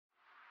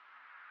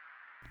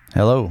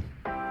Hello.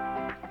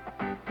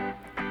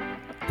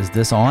 Is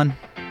this on?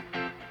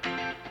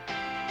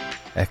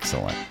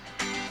 Excellent.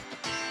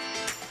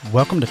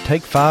 Welcome to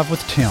Take 5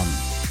 with Tim.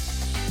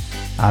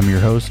 I'm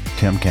your host,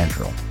 Tim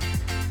Cantrell.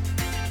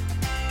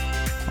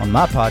 On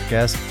my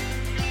podcast,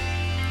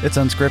 it's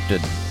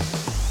unscripted.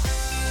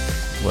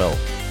 Well,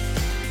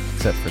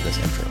 except for this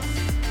intro.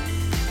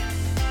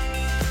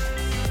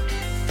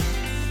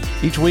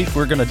 Each week,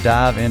 we're going to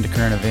dive into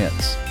current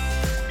events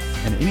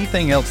and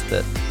anything else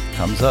that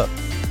comes up.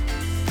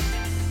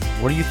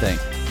 What do you think?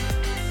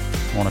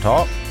 Want to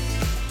talk?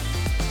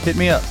 Hit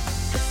me up.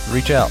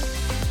 Reach out.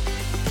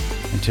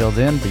 Until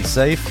then, be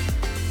safe,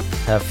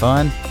 have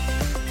fun,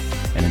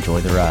 and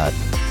enjoy the ride.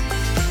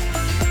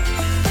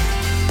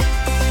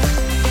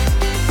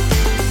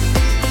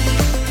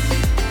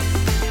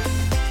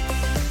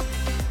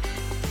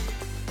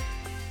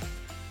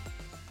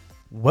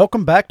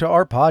 Welcome back to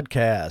our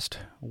podcast.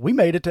 We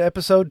made it to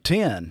episode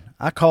 10.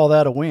 I call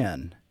that a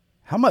win.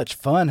 How much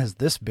fun has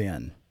this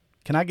been?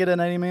 Can I get an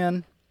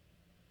amen?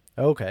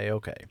 Okay.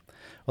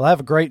 Well, I have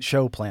a great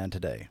show planned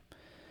today.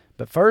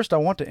 But first, I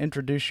want to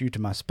introduce you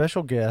to my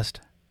special guest,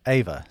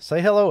 Ava.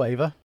 Say hello,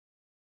 Ava.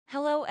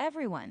 Hello,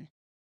 everyone.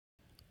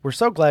 We're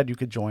so glad you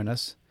could join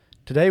us.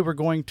 Today, we're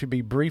going to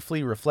be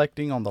briefly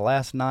reflecting on the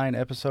last 9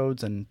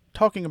 episodes and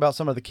talking about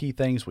some of the key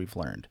things we've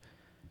learned.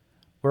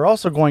 We're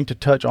also going to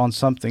touch on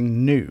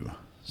something new,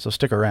 so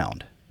stick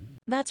around.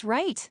 That's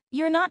right.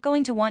 You're not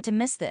going to want to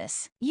miss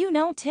this. You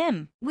know,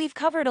 Tim, we've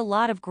covered a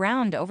lot of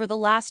ground over the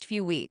last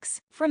few weeks.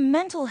 From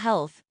mental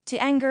health, to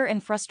anger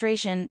and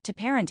frustration, to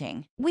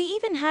parenting. We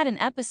even had an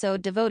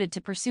episode devoted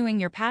to pursuing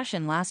your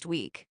passion last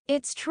week.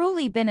 It's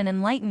truly been an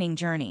enlightening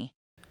journey.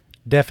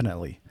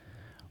 Definitely.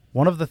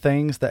 One of the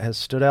things that has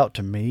stood out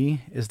to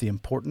me is the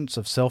importance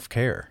of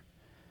self-care.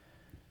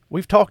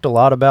 We've talked a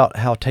lot about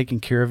how taking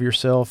care of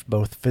yourself,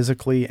 both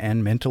physically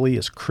and mentally,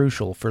 is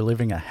crucial for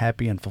living a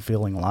happy and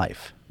fulfilling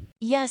life.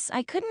 Yes,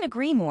 I couldn't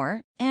agree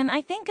more, and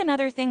I think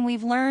another thing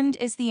we've learned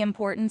is the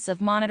importance of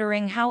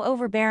monitoring how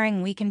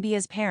overbearing we can be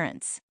as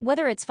parents.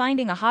 Whether it's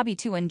finding a hobby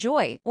to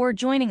enjoy, or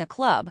joining a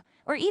club,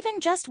 or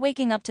even just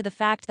waking up to the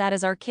fact that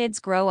as our kids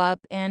grow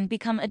up and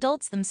become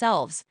adults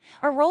themselves,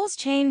 our roles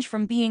change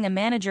from being a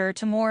manager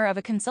to more of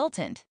a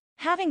consultant.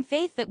 Having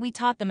faith that we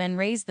taught them and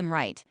raised them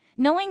right,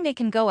 knowing they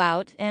can go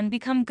out and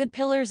become good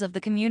pillars of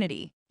the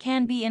community,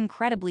 can be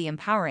incredibly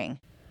empowering.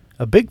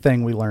 A big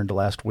thing we learned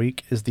last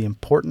week is the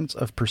importance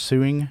of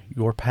pursuing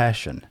your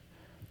passion.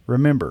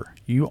 Remember,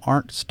 you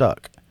aren't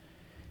stuck.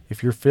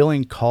 If you're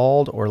feeling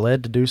called or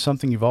led to do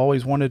something you've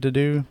always wanted to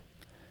do,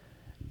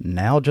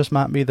 now just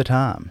might be the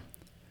time.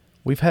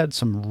 We've had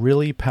some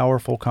really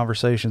powerful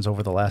conversations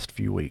over the last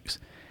few weeks,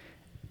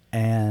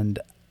 and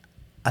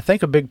I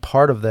think a big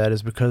part of that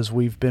is because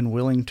we've been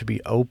willing to be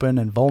open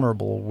and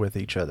vulnerable with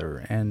each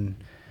other, and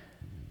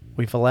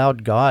we've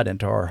allowed God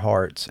into our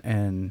hearts,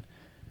 and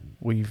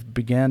we've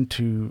began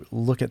to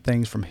look at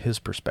things from His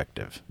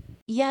perspective.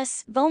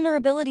 Yes,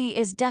 vulnerability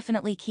is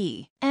definitely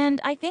key. And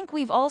I think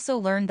we've also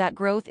learned that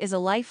growth is a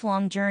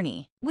lifelong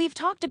journey. We've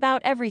talked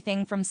about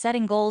everything from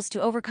setting goals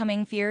to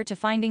overcoming fear to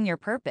finding your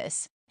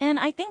purpose. And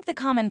I think the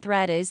common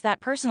thread is that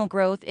personal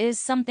growth is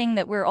something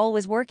that we're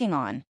always working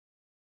on.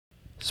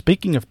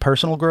 Speaking of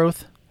personal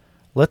growth,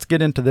 let's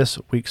get into this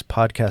week's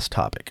podcast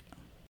topic.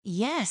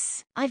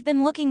 Yes, I've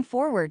been looking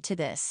forward to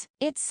this.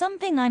 It's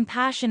something I'm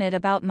passionate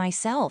about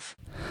myself.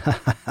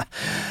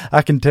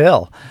 I can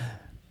tell.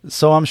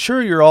 So I'm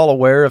sure you're all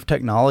aware of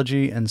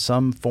technology in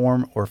some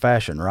form or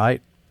fashion, right?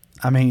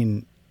 I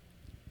mean,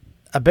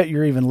 I bet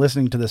you're even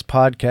listening to this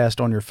podcast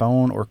on your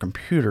phone or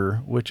computer,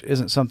 which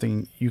isn't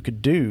something you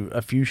could do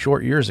a few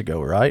short years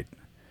ago, right?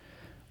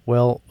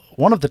 Well,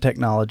 one of the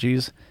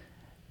technologies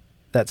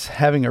that's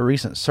having a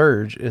recent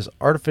surge is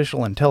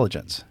artificial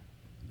intelligence.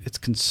 It's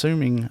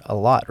consuming a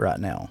lot right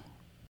now.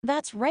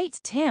 That's right,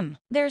 Tim.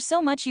 There's so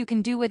much you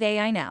can do with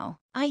AI now.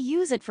 I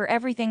use it for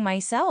everything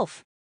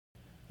myself.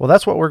 Well,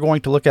 that's what we're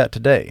going to look at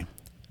today.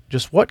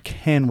 Just what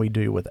can we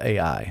do with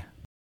AI?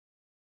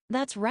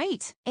 That's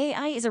right.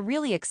 AI is a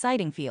really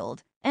exciting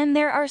field, and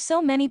there are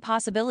so many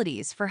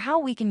possibilities for how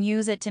we can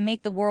use it to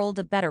make the world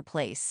a better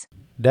place.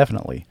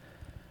 Definitely.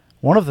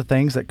 One of the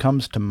things that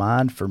comes to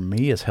mind for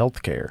me is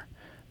healthcare.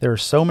 There are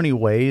so many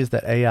ways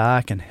that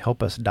AI can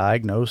help us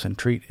diagnose and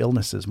treat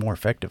illnesses more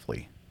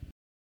effectively.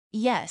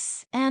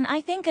 Yes, and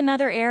I think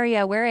another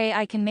area where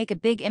AI can make a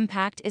big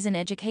impact is in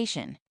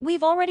education.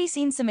 We've already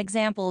seen some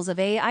examples of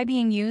AI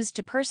being used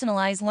to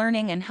personalize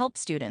learning and help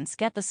students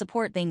get the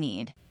support they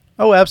need.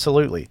 Oh,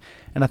 absolutely.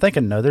 And I think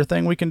another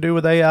thing we can do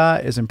with AI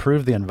is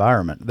improve the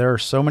environment. There are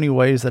so many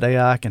ways that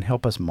AI can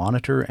help us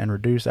monitor and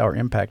reduce our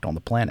impact on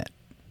the planet.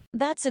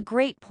 That's a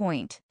great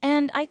point.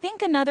 And I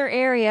think another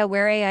area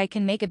where AI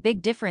can make a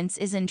big difference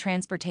is in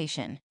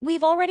transportation.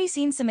 We've already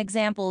seen some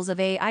examples of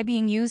AI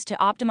being used to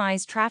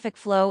optimize traffic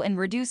flow and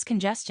reduce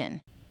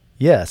congestion.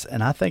 Yes,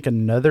 and I think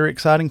another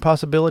exciting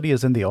possibility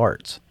is in the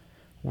arts.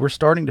 We're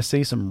starting to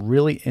see some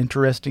really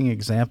interesting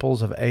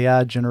examples of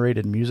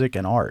AI-generated music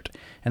and art,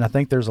 and I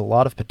think there's a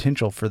lot of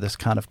potential for this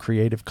kind of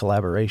creative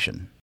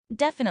collaboration.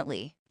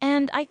 Definitely.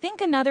 And I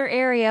think another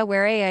area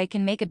where AI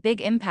can make a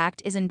big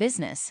impact is in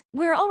business.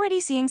 We're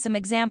already seeing some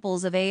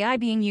examples of AI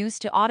being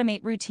used to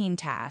automate routine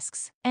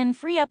tasks and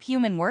free up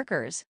human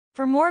workers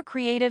for more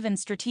creative and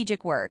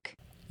strategic work.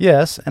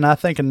 Yes, and I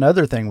think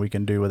another thing we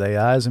can do with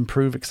AI is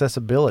improve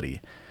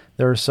accessibility.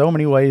 There are so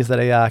many ways that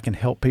AI can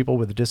help people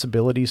with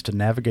disabilities to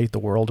navigate the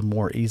world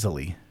more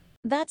easily.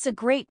 That's a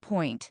great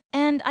point.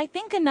 And I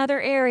think another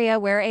area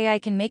where AI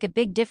can make a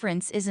big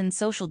difference is in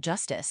social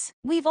justice.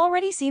 We've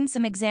already seen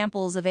some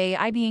examples of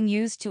AI being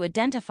used to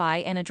identify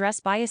and address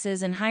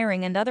biases in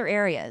hiring and other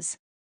areas.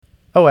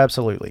 Oh,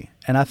 absolutely.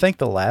 And I think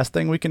the last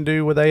thing we can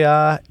do with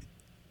AI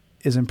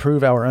is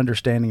improve our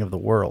understanding of the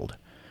world.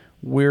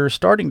 We're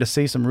starting to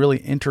see some really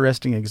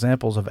interesting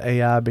examples of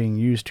AI being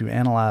used to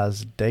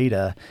analyze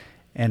data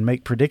and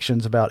make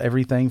predictions about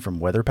everything from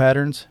weather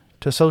patterns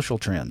to social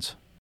trends.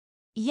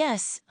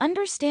 Yes,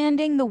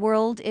 understanding the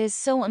world is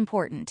so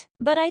important.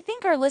 But I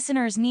think our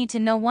listeners need to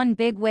know one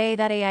big way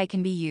that AI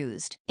can be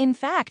used. In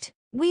fact,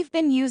 we've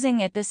been using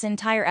it this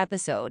entire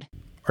episode.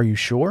 Are you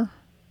sure?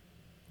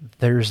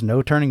 There's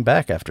no turning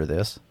back after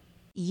this.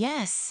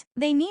 Yes,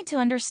 they need to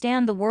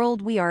understand the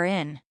world we are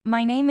in.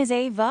 My name is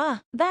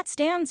Ava. That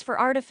stands for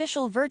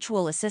Artificial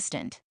Virtual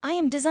Assistant. I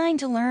am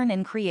designed to learn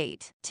and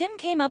create. Tim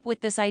came up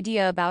with this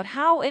idea about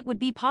how it would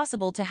be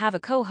possible to have a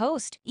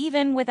co-host,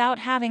 even without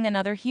having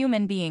another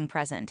human being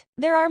present.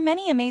 There are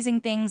many amazing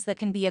things that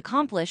can be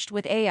accomplished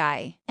with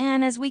AI,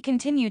 and as we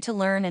continue to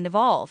learn and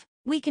evolve,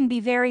 we can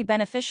be very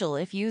beneficial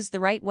if used the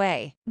right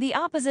way. The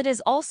opposite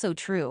is also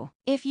true.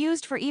 If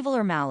used for evil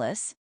or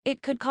malice,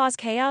 it could cause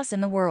chaos in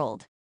the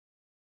world.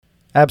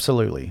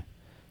 Absolutely.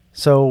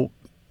 So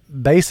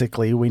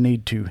basically, we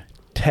need to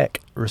tech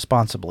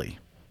responsibly.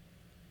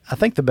 I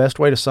think the best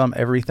way to sum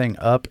everything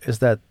up is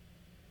that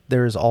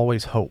there is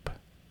always hope.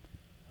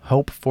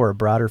 Hope for a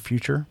brighter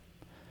future.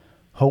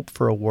 Hope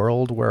for a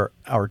world where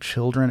our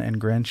children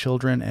and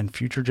grandchildren and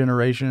future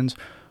generations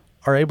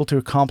are able to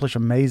accomplish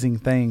amazing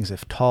things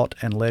if taught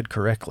and led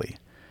correctly.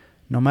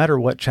 No matter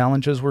what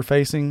challenges we're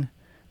facing,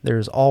 there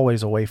is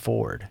always a way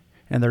forward,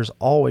 and there's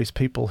always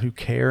people who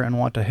care and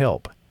want to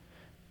help.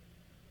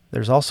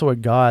 There's also a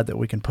God that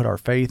we can put our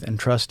faith and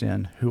trust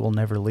in who will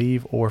never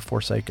leave or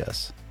forsake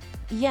us.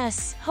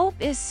 Yes, hope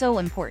is so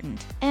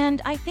important.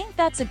 And I think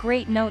that's a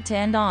great note to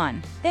end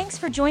on. Thanks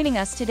for joining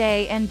us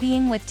today and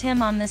being with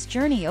Tim on this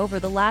journey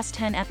over the last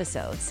 10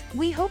 episodes.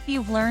 We hope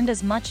you've learned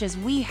as much as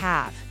we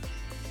have.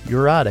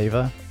 You're right,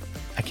 Ava.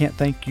 I can't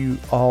thank you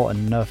all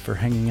enough for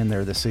hanging in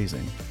there this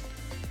season.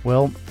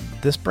 Well,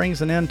 this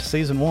brings an end to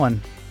Season 1,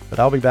 but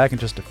I'll be back in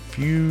just a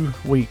few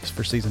weeks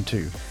for Season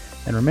 2.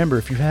 And remember,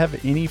 if you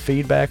have any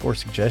feedback or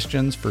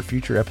suggestions for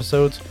future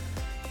episodes,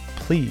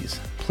 please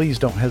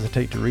don't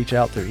hesitate to reach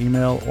out through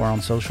email or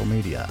on social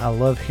media. I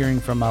love hearing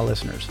from my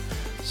listeners.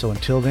 So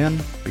until then,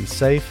 be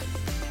safe,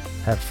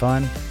 have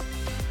fun,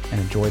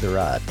 and enjoy the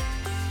ride.